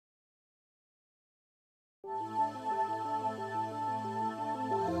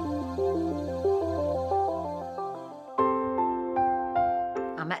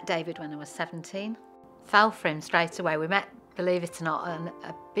David when I was 17. Fell for him straight away. We met, believe it or not,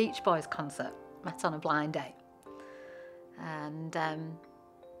 at a Beach Boys concert. Met on a blind date. And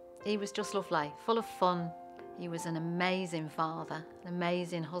he was just lovely, full of fun. He was an amazing father, an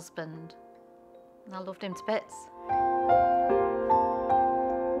amazing husband. And I loved him to bits.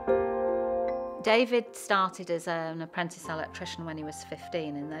 David started as an apprentice electrician when he was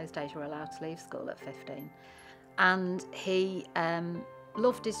 15. In those days, you were allowed to leave school at 15. And he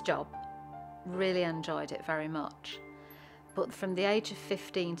loved his job, really enjoyed it very much. But from the age of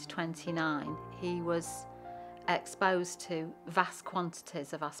 15 to 29, he was exposed to vast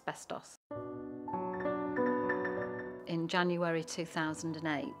quantities of asbestos. In January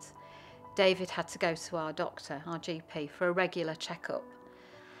 2008, David had to go to our doctor, our GP, for a regular checkup.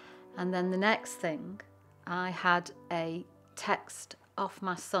 And then the next thing, I had a text off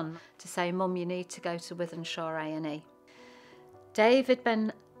my son to say, "Mum, you need to go to Wythenshawe A&E." Dave had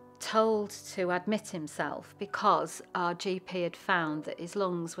been told to admit himself because our GP had found that his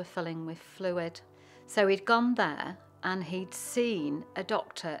lungs were filling with fluid. So he'd gone there and he'd seen a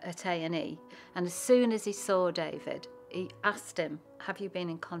doctor at A&E, and as soon as he saw David, he asked him, "Have you been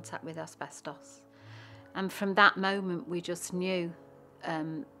in contact with asbestos?" And from that moment we just knew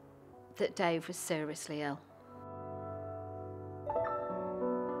that Dave was seriously ill.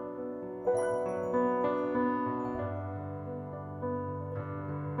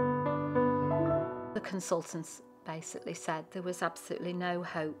 The consultants basically said there was absolutely no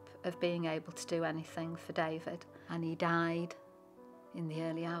hope of being able to do anything for David, and he died in the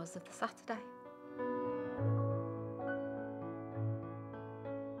early hours of the Saturday.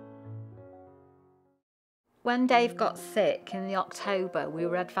 When Dave got sick in the October, we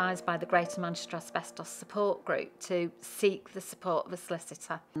were advised by the Greater Manchester Asbestos Support Group to seek the support of a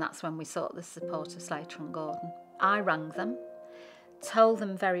solicitor, and that's when we sought the support of Slater Gordon. I rang them, told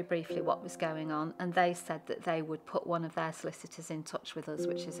them very briefly what was going on, and they said that they would put one of their solicitors in touch with us,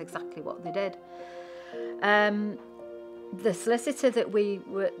 which is exactly what they did. The solicitor that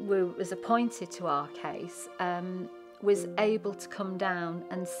was appointed to our case was able to come down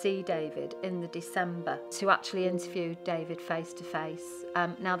and see David in the December to actually interview David face to face.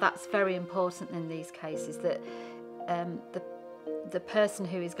 Now that's very important in these cases, that the person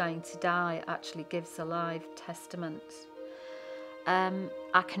who is going to die actually gives a live testament.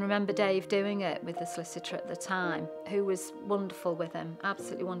 I can remember Dave doing it with the solicitor at the time, who was wonderful with him,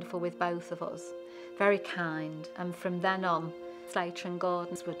 absolutely wonderful with both of us, very kind. And from then on, Slater and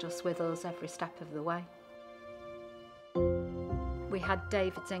Gordon were just with us every step of the way. We had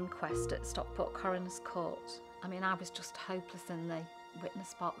David's inquest at Stockport Coroner's Court. I mean, I was just hopeless in the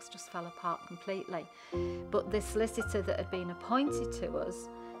witness box, just fell apart completely. But the solicitor that had been appointed to us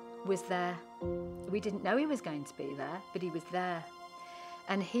was there. We didn't know he was going to be there, but he was there.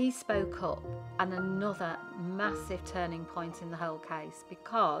 And he spoke up, and another massive turning point in the whole case,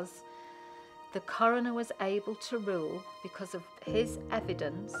 because the coroner was able to rule, because of his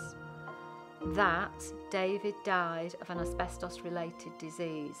evidence, that David died of an asbestos-related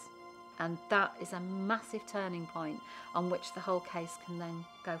disease. And that is a massive turning point on which the whole case can then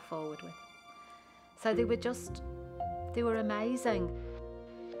go forward with. So they were amazing.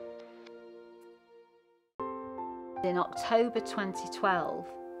 In October 2012,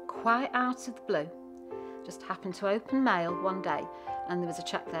 quite out of the blue, just happened to open mail one day, and there was a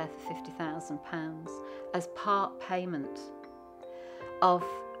cheque there for £50,000 as part payment of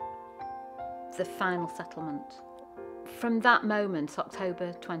the final settlement. From that moment,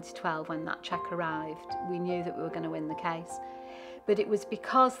 October 2012, when that cheque arrived, we knew that we were going to win the case. But it was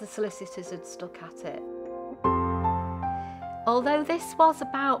because the solicitors had stuck at it. Although this was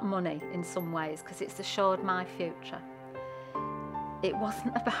about money in some ways, because it's assured my future, it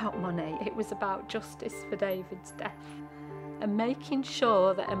wasn't about money, it was about justice for David's death and making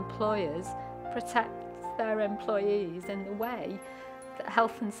sure that employers protect their employees in the way that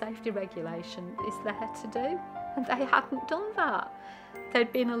health and safety regulation is there to do. And they hadn't done that.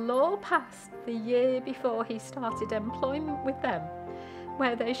 There'd been a law passed the year before he started employment with them,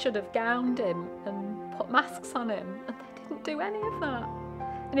 where they should have gowned him and put masks on him, and they didn't do any of that.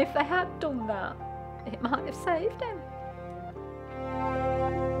 And if they had done that, it might have saved him.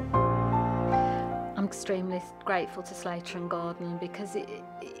 I'm extremely grateful to Slater and Gordon, because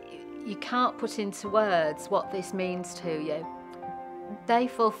you can't put into words what this means to you. They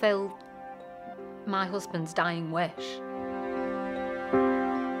fulfilled my husband's dying wish.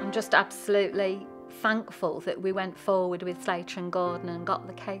 I'm just absolutely thankful that we went forward with Slater and Gordon and got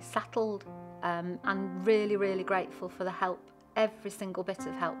the case settled. I'm really, really grateful for the help, every single bit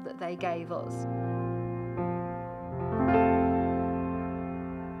of help that they gave us.